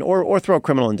of a sudden, or throw a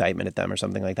criminal indictment at them or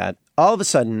something like that, all of a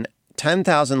sudden,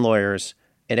 10,000 lawyers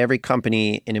at every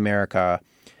company in America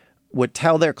would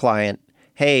tell their client,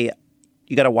 hey,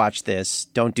 you got to watch this.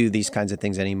 Don't do these kinds of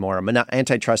things anymore.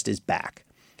 Antitrust is back.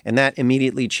 And that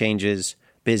immediately changes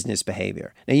business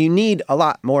behavior. Now, you need a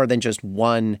lot more than just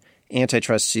one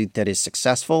antitrust suit that is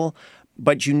successful,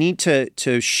 but you need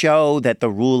to show that the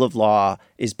rule of law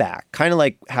is back. Kind of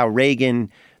like how Reagan,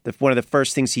 one of the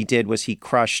first things he did was he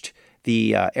crushed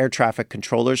the air traffic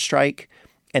controllers strike.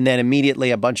 And then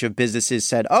immediately a bunch of businesses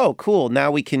said, oh, cool, now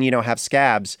we can, have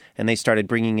scabs. And they started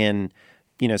bringing in,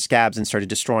 scabs and started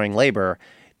destroying labor.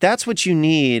 That's what you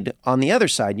need on the other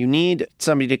side. You need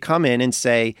somebody to come in and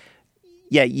say,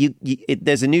 yeah,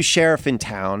 there's a new sheriff in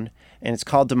town and it's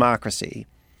called democracy.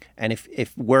 And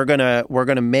if we're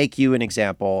gonna make you an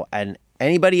example, and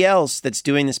anybody else that's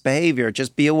doing this behavior,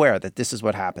 just be aware that this is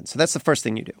what happens. So that's the first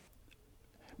thing you do.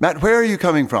 Matt, where are you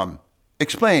coming from?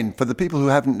 Explain, for the people who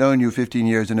haven't known you 15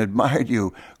 years and admired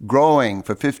you growing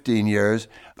for 15 years,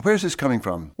 where's this coming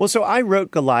from? Well, so I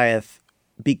wrote Goliath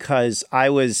because I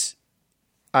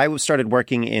started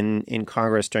working in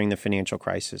Congress during the financial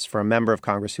crisis for a member of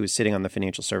Congress who was sitting on the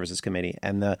Financial Services Committee.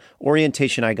 And the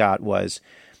orientation I got was,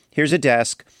 here's a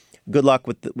desk. good luck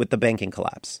with the banking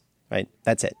collapse, right?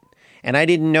 That's it. And I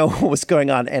didn't know what was going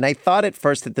on. And I thought at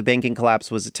first that the banking collapse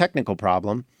was a technical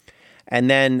problem, and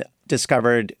then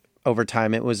discovered over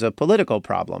time it was a political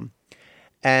problem.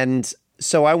 And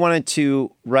so I wanted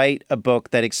to write a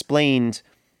book that explained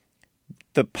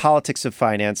the politics of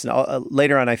finance. And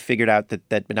later on, I figured out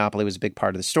that monopoly was a big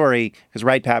part of the story because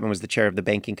Wright Patman was the chair of the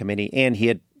banking committee, and he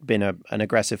had been an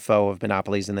aggressive foe of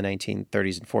monopolies in the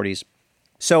 1930s and 40s.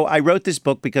 So I wrote this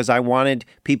book because I wanted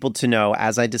people to know,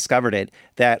 as I discovered it,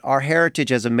 that our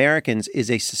heritage as Americans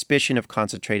is a suspicion of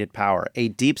concentrated power, a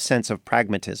deep sense of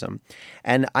pragmatism.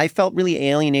 And I felt really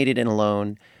alienated and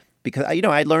alone because,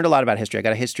 I learned a lot about history. I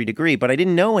got a history degree, but I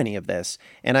didn't know any of this.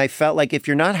 And I felt like if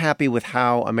you're not happy with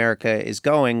how America is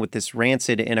going with this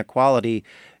rancid inequality,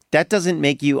 that doesn't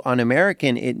make you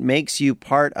un-American. It makes you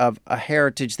part of a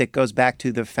heritage that goes back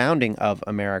to the founding of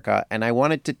America. And I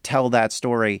wanted to tell that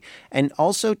story and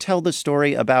also tell the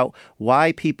story about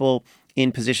why people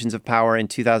in positions of power in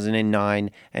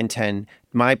 2009 and 10,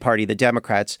 my party, the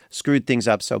Democrats, screwed things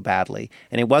up so badly.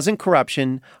 And it wasn't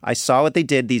corruption. I saw what they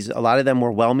did. A lot of them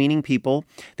were well-meaning people.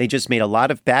 They just made a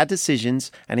lot of bad decisions,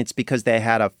 and it's because they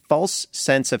had a false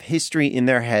sense of history in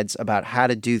their heads about how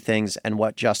to do things and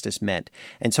what justice meant.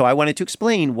 And so I wanted to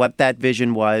explain what that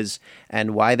vision was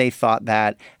and why they thought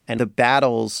that and the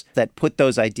battles that put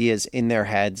those ideas in their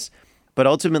heads. But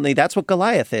ultimately, that's what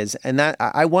Goliath is. And that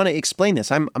I want to explain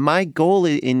this. My goal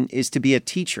is to be a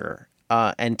teacher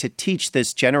and to teach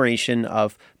this generation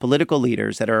of political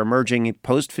leaders that are emerging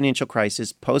post-financial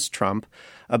crisis, post-Trump,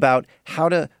 about how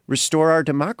to restore our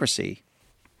democracy.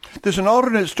 There's an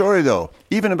alternate story, though,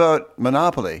 even about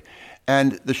monopoly.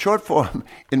 And the short form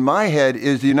in my head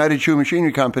is the United Shoe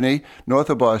Machinery Company, north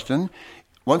of Boston.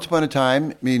 Once upon a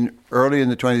time, early in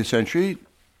the 20th century,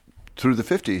 through the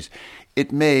 50s,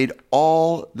 it made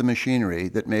all the machinery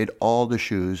that made all the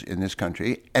shoes in this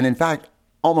country, and in fact,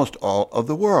 almost all of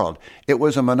the world. It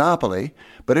was a monopoly,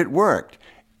 but it worked.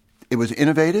 It was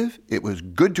innovative. It was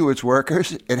good to its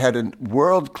workers. It had a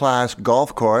world-class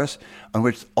golf course on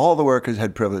which all the workers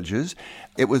had privileges.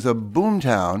 It was a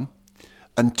boomtown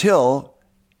until,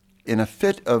 in a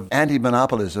fit of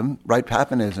anti-monopolism, Wright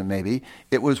Patmanism maybe,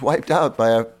 it was wiped out by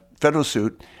a federal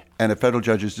suit and a federal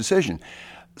judge's decision.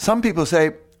 Some people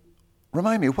say,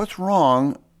 remind me, what's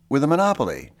wrong with a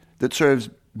monopoly that serves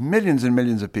millions and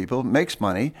millions of people, makes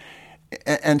money,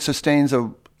 and sustains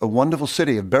a wonderful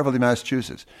city of Beverly,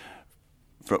 Massachusetts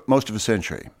for most of a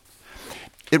century?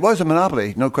 It was a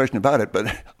monopoly, no question about it,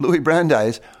 but Louis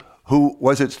Brandeis, who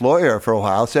was its lawyer for a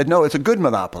while, said, no, it's a good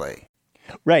monopoly.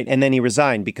 Right, and then he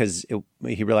resigned because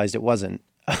he realized it wasn't.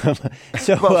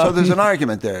 So there's an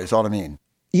argument there, is all I mean.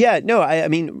 Yeah, no, I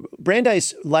mean,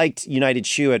 Brandeis liked United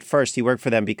Shoe at first. He worked for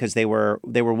them because they were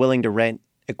willing to rent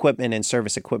equipment and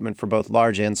service equipment for both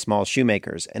large and small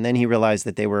shoemakers. And then he realized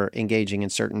that they were engaging in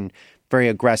certain very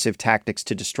aggressive tactics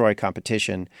to destroy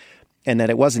competition, and that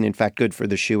it wasn't, in fact, good for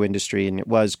the shoe industry, and it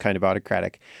was kind of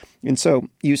autocratic. And so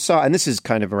you saw, and this is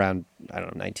kind of around,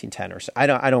 1910 or so.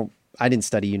 I didn't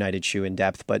study United Shoe in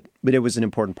depth, but it was an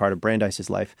important part of Brandeis's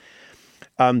life.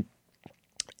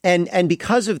 And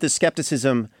because of the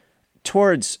skepticism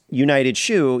towards United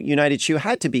Shoe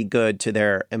had to be good to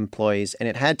their employees, and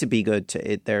it had to be good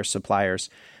to their suppliers.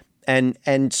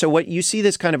 And so what you see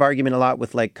this kind of argument a lot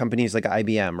with like companies like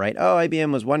IBM, right? Oh,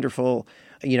 IBM was wonderful,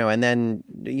 and then,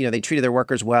 they treated their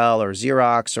workers well, or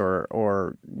Xerox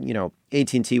or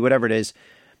AT&T, whatever it is.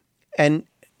 And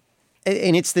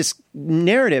it's this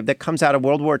narrative that comes out of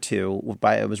World War II.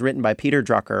 It was written by Peter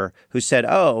Drucker, who said,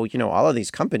 all of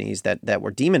these companies that were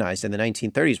demonized in the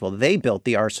 1930s, well, they built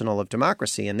the arsenal of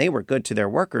democracy and they were good to their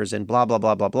workers and blah, blah,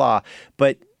 blah, blah, blah.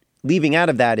 But leaving out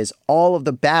of that is all of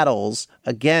the battles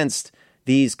against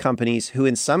these companies who,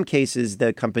 in some cases,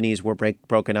 the companies were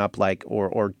broken up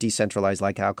or decentralized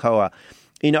like Alcoa.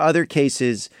 In other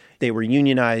cases, they were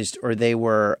unionized, or they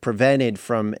were prevented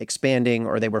from expanding,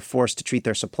 or they were forced to treat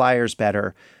their suppliers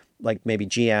better, like maybe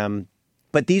GM.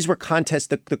 But these were contests.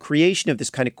 The creation of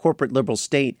this kind of corporate liberal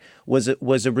state was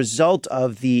a result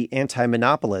of the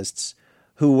anti-monopolists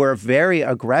who were very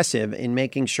aggressive in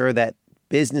making sure that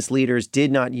business leaders did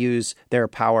not use their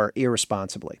power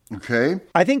irresponsibly. Okay.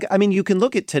 You can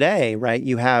look at today, right?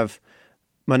 You have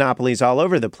monopolies all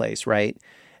over the place, right?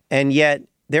 And yet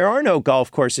there are no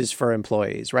golf courses for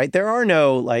employees, right? There are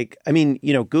no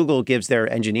Google gives their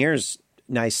engineers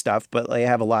nice stuff, but they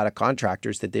have a lot of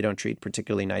contractors that they don't treat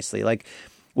particularly nicely. Like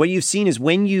what you've seen is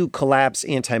when you collapse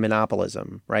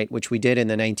anti-monopolism, right, which we did in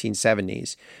the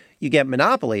 1970s, you get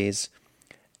monopolies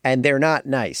and they're not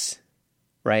nice.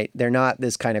 right? They're not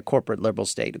this kind of corporate liberal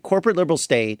state. A corporate liberal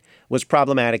state was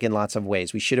problematic in lots of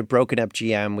ways. We should have broken up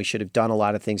GM. We should have done a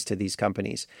lot of things to these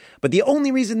companies. But the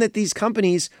only reason that these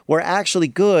companies were actually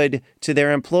good to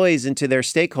their employees and to their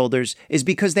stakeholders is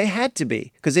because they had to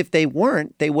be. Because if they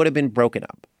weren't, they would have been broken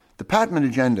up. The Patman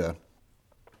agenda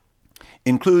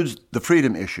includes the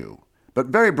freedom issue, but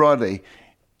very broadly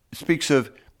speaks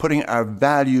of putting our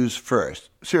values first.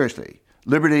 Seriously,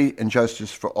 liberty and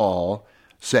justice for all,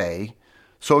 say,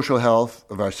 social health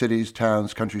of our cities,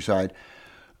 towns, countryside.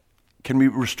 Can we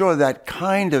restore that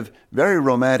kind of very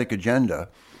romantic agenda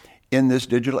in this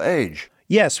digital age?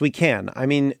 Yes, we can. I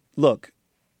mean, look,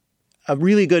 a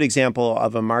really good example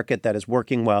of a market that is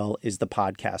working well is the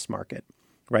podcast market,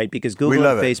 right? Because Google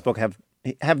and Facebook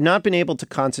have not been able to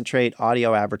concentrate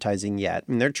audio advertising yet.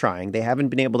 I mean, they're trying. They haven't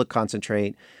been able to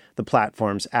concentrate the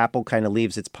platforms. Apple kind of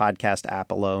leaves its podcast app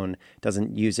alone,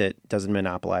 doesn't use it, doesn't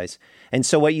monopolize. And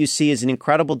so what you see is an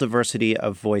incredible diversity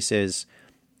of voices.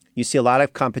 You see a lot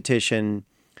of competition.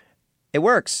 It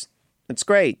works. It's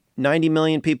great. 90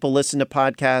 million people listen to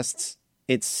podcasts.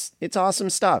 It's awesome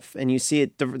stuff. And you see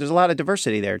it. There's a lot of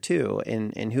diversity there, too,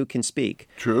 in who can speak.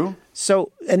 True.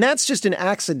 So, and that's just an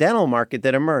accidental market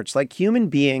that emerged. Like human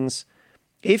beings,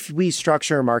 if we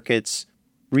structure markets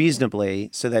reasonably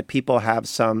so that people have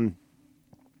some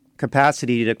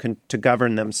capacity to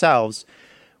govern themselves,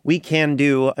 we can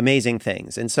do amazing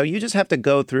things. And so you just have to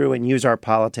go through and use our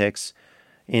politics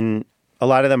in a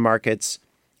lot of the markets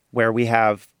where we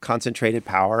have concentrated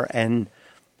power and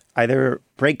either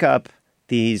break up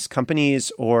these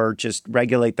companies or just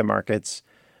regulate the markets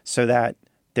so that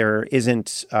there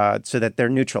isn't, so that they're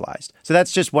neutralized. So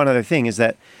that's just one other thing is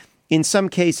that in some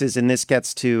cases, and this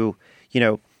gets to,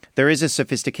 there is a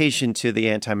sophistication to the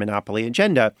anti-monopoly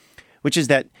agenda, which is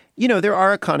that, there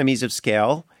are economies of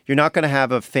scale. You're not going to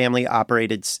have a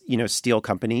family-operated, steel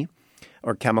company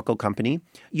or chemical company.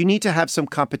 You need to have some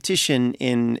competition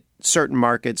in certain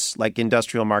markets, like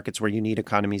industrial markets where you need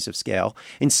economies of scale.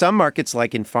 In some markets,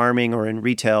 like in farming or in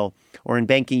retail or in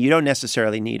banking, you don't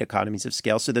necessarily need economies of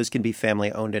scale. So those can be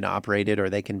family-owned and operated, or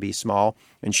they can be small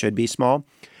and should be small.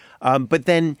 But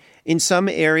then in some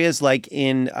areas, like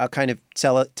in kind of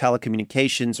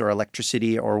telecommunications or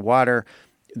electricity or water,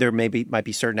 there might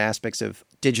be certain aspects of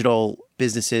digital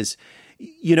businesses.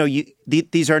 These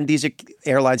are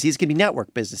airlines. These can be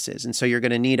network businesses, and so you're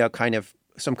going to need a kind of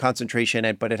some concentration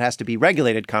in it, but it has to be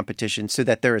regulated competition so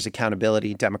that there is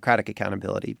accountability, democratic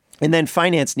accountability. And then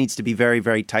finance needs to be very,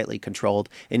 very tightly controlled.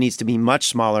 It needs to be much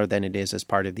smaller than it is as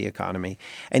part of the economy.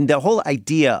 And the whole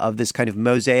idea of this kind of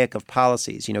mosaic of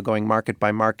policies, going market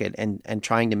by market and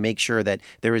trying to make sure that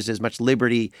there is as much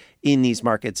liberty in these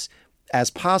markets as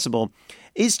possible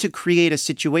is to create a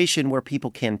situation where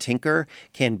people can tinker,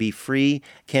 can be free,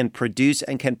 can produce,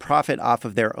 and can profit off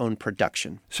of their own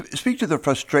production. Speak to the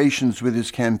frustrations with his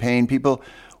campaign. People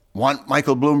want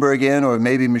Michael Bloomberg in, or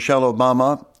maybe Michelle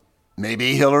Obama,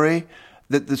 maybe Hillary,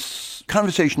 that this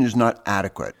conversation is not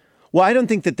adequate. Well, I don't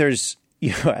think that there's,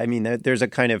 there's a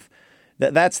kind of,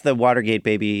 that's the Watergate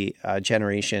baby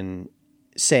generation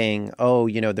saying,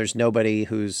 there's nobody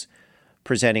who's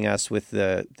presenting us with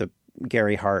the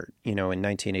Gary Hart, in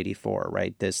 1984,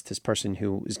 right? This person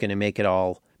who is going to make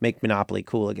monopoly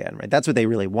cool again, right? That's what they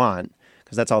really want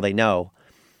because that's all they know.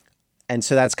 And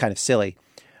so that's kind of silly.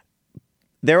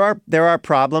 There are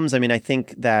problems. I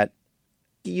think that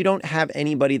you don't have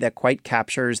anybody that quite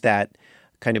captures that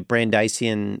kind of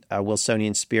Brandeisian,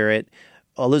 Wilsonian spirit.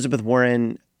 Elizabeth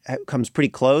Warren comes pretty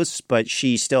close, but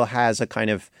she still has a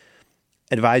kind of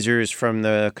advisors from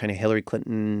the kind of Hillary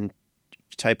Clinton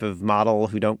type of model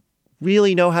who don't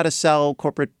really know how to sell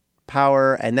corporate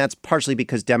power. And that's partially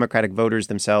because Democratic voters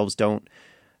themselves don't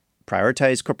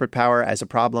prioritize corporate power as a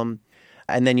problem.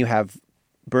 And then you have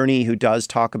Bernie, who does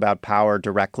talk about power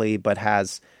directly, but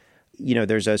has,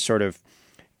 there's a sort of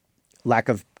lack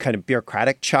of kind of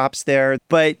bureaucratic chops there.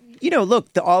 But, look,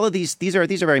 all of these are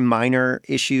very minor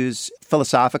issues.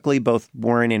 Philosophically, both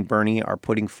Warren and Bernie are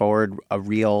putting forward a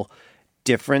real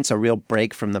difference, a real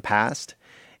break from the past.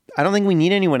 I don't think we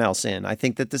need anyone else in. I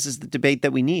think that this is the debate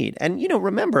that we need. And,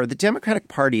 remember, the Democratic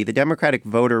Party, the Democratic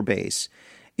voter base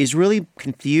is really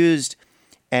confused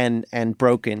and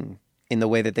broken in the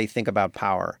way that they think about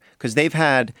power, because they've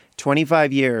had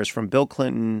 25 years from Bill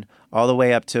Clinton all the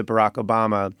way up to Barack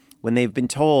Obama when they've been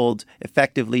told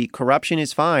effectively corruption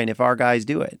is fine if our guys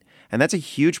do it. And that's a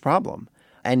huge problem.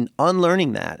 And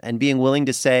unlearning that and being willing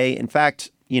to say, in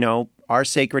fact, our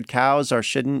sacred cows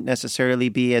shouldn't necessarily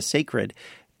be as sacred.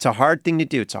 It's a hard thing to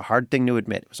do. It's a hard thing to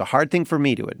admit. It was a hard thing for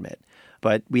me to admit,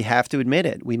 but we have to admit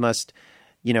it. We must,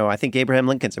 I think Abraham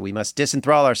Lincoln said, we must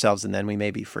disenthrall ourselves and then we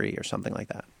may be free, or something like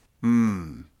that.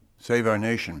 Save our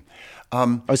nation.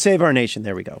 Save our nation.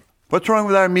 There we go. What's wrong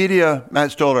with our media,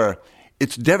 Matt Stoller?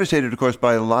 It's devastated, of course,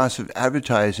 by the loss of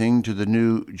advertising to the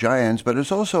new giants, but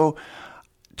it's also,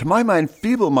 to my mind,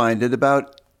 feeble-minded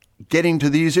about getting to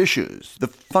these issues, the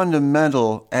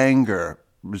fundamental anger,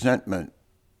 resentment,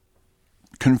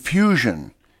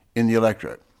 confusion in the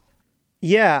electorate.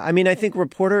 Yeah, I mean, I think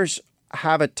reporters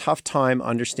have a tough time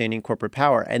understanding corporate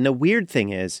power. And the weird thing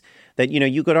is that,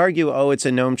 you could argue, it's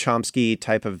a Noam Chomsky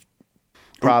type of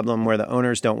problem where the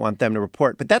owners don't want them to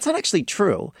report. But that's not actually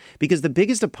true, because the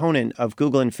biggest opponent of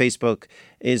Google and Facebook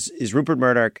is Rupert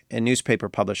Murdoch and newspaper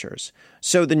publishers.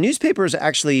 So the newspapers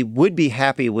actually would be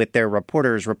happy with their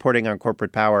reporters reporting on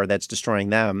corporate power that's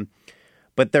destroying them,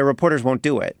 but their reporters won't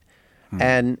do it.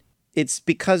 And it's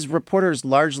because reporters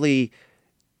largely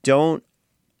don't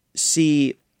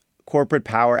see corporate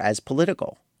power as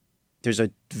political. There's a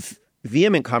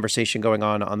vehement conversation going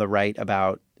on the right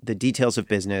about the details of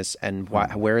business and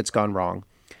where it's gone wrong.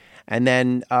 And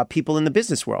then people in the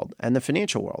business world and the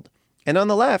financial world. And on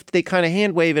the left, they kind of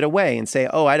hand wave it away and say,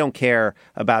 I don't care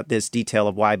about this detail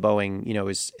of why Boeing,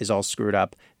 is all screwed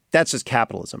up. That's just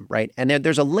capitalism, right? And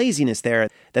there's a laziness there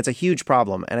that's a huge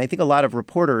problem. And I think a lot of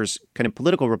reporters, kind of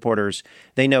political reporters,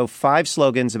 they know 5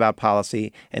 slogans about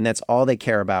policy, and that's all they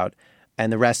care about.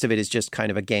 And the rest of it is just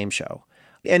kind of a game show.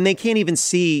 And they can't even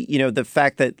see, the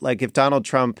fact that, like, if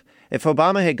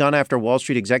Obama had gone after Wall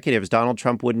Street executives, Donald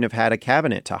Trump wouldn't have had a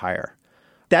cabinet to hire.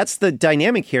 That's the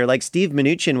dynamic here. Like, Steve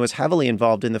Mnuchin was heavily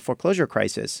involved in the foreclosure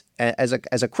crisis as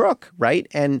a crook, right?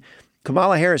 And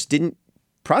Kamala Harris didn't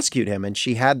prosecute him, and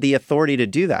she had the authority to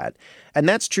do that. And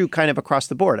that's true kind of across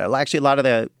the board. Actually, a lot of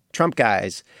the Trump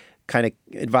guys, kind of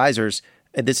advisors,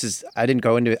 I didn't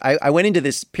go into it. I went into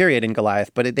this period in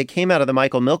Goliath, but they came out of the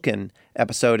Michael Milken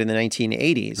episode in the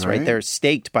 1980s, right? They're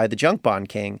staked by the junk bond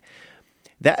king.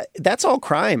 That's all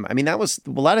crime. I mean, that was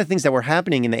a lot of things that were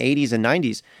happening in the 80s and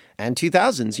 90s and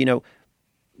 2000s.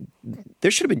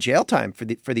 There should have been jail time for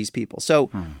these people.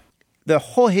 So the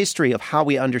whole history of how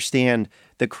we understand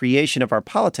the creation of our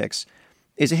politics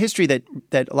is a history that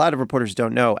a lot of reporters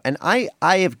don't know. And I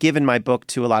have given my book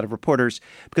to a lot of reporters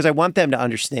because I want them to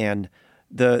understand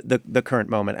the current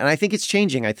moment. And I think it's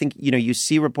changing. I think, you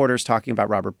see reporters talking about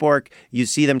Robert Bork. You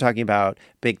see them talking about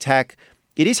big tech.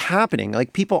 It is happening.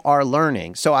 Like, people are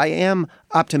learning. So I am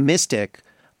optimistic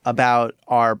about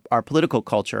our political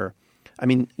culture. I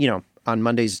mean, on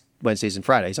Mondays, Wednesdays, and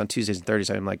Fridays, on Tuesdays and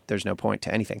Thursdays, I'm like, there's no point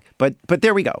to anything. But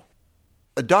there we go.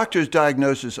 A doctor's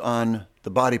diagnosis on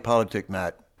the body politic,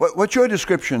 Matt. What's your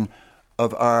description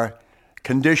of our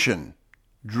condition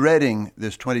dreading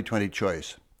this 2020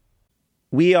 choice?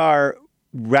 We are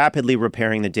rapidly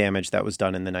repairing the damage that was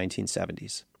done in the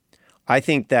 1970s. I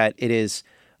think that it is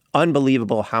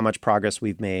unbelievable how much progress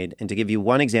we've made. And to give you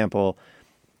one example,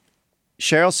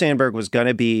 Sheryl Sandberg was going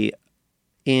to be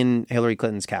in Hillary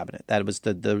Clinton's cabinet. That was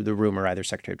the rumor, either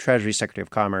Secretary of Treasury, Secretary of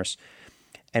Commerce.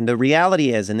 And the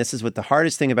reality is, and this is what the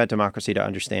hardest thing about democracy to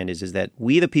understand is that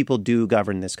we, the people, do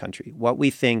govern this country. What we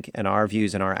think and our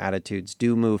views and our attitudes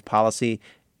do move policy.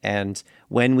 And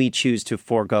when we choose to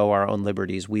forego our own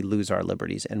liberties, we lose our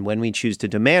liberties. And when we choose to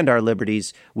demand our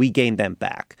liberties, we gain them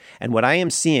back. And what I am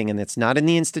seeing, and it's not in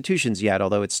the institutions yet,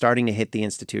 although it's starting to hit the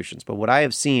institutions, but what I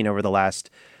have seen over the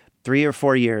last 3 or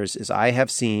 4 years is I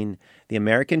have seen the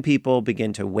American people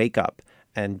begin to wake up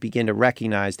and begin to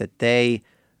recognize that they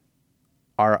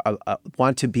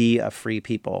want to be a free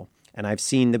people. And I've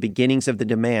seen the beginnings of the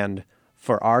demand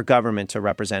for our government to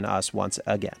represent us once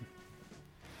again.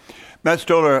 Matt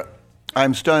Stoller,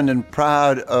 I'm stunned and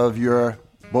proud of your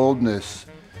boldness,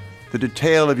 the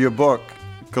detail of your book,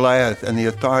 Goliath, and the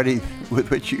authority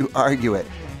with which you argue it.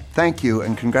 Thank you,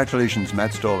 and congratulations,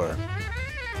 Matt Stoller.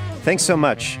 Thanks so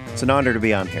much. It's an honor to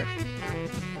be on here.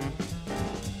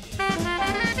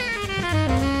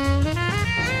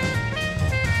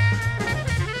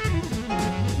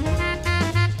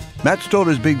 Matt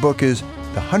Stoller's big book is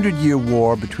The 100-Year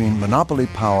War Between Monopoly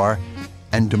Power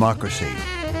and Democracy.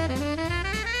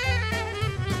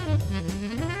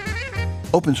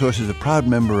 Open Source is a proud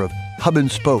member of Hub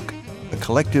and Spoke, a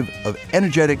collective of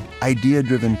energetic,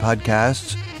 idea-driven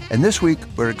podcasts. And this week,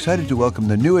 we're excited to welcome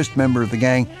the newest member of the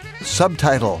gang,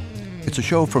 Subtitle. It's a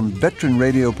show from veteran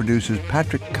radio producers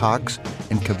Patrick Cox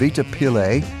and Kavita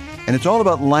Pillay, and it's all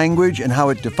about language and how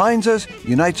it defines us,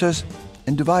 unites us,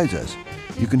 and divides us.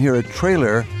 You can hear a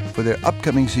trailer for their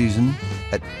upcoming season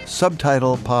at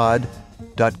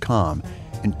subtitlepod.com.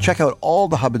 And check out all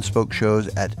the Hub and Spoke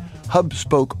shows at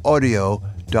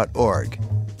hubspokeaudio.org.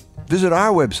 Visit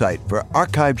our website for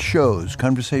archived shows,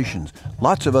 conversations,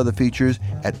 lots of other features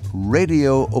at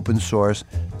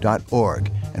radioopensource.org.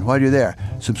 patreon.com/opensource.org. And while you're there,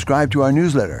 subscribe to our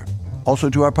newsletter, also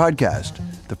to our podcast,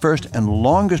 the first and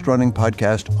longest-running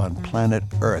podcast on planet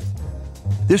Earth.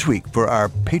 This week, for our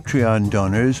Patreon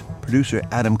donors, producer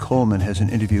Adam Coleman has an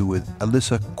interview with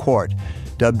Alyssa Quart,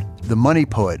 dubbed the Money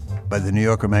Poet by the New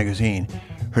Yorker magazine.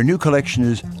 Her new collection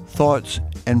is Thoughts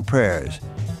and Prayers.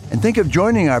 And think of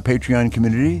joining our Patreon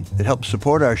community that helps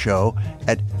support our show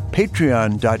at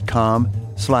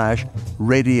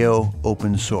patreon.com/radio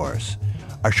open source.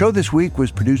 Our show this week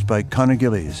was produced by Connor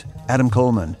Gillies, Adam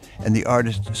Coleman, and the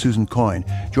artist Susan Coyne.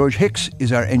 George Hicks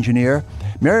is our engineer.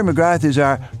 Mary McGrath is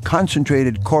our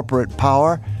concentrated corporate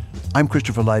power. I'm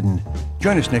Christopher Lydon.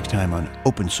 Join us next time on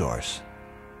Open Source.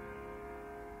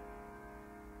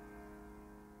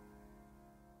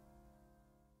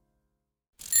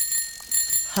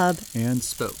 Hub and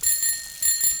Spoke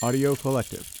Audio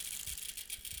Collective.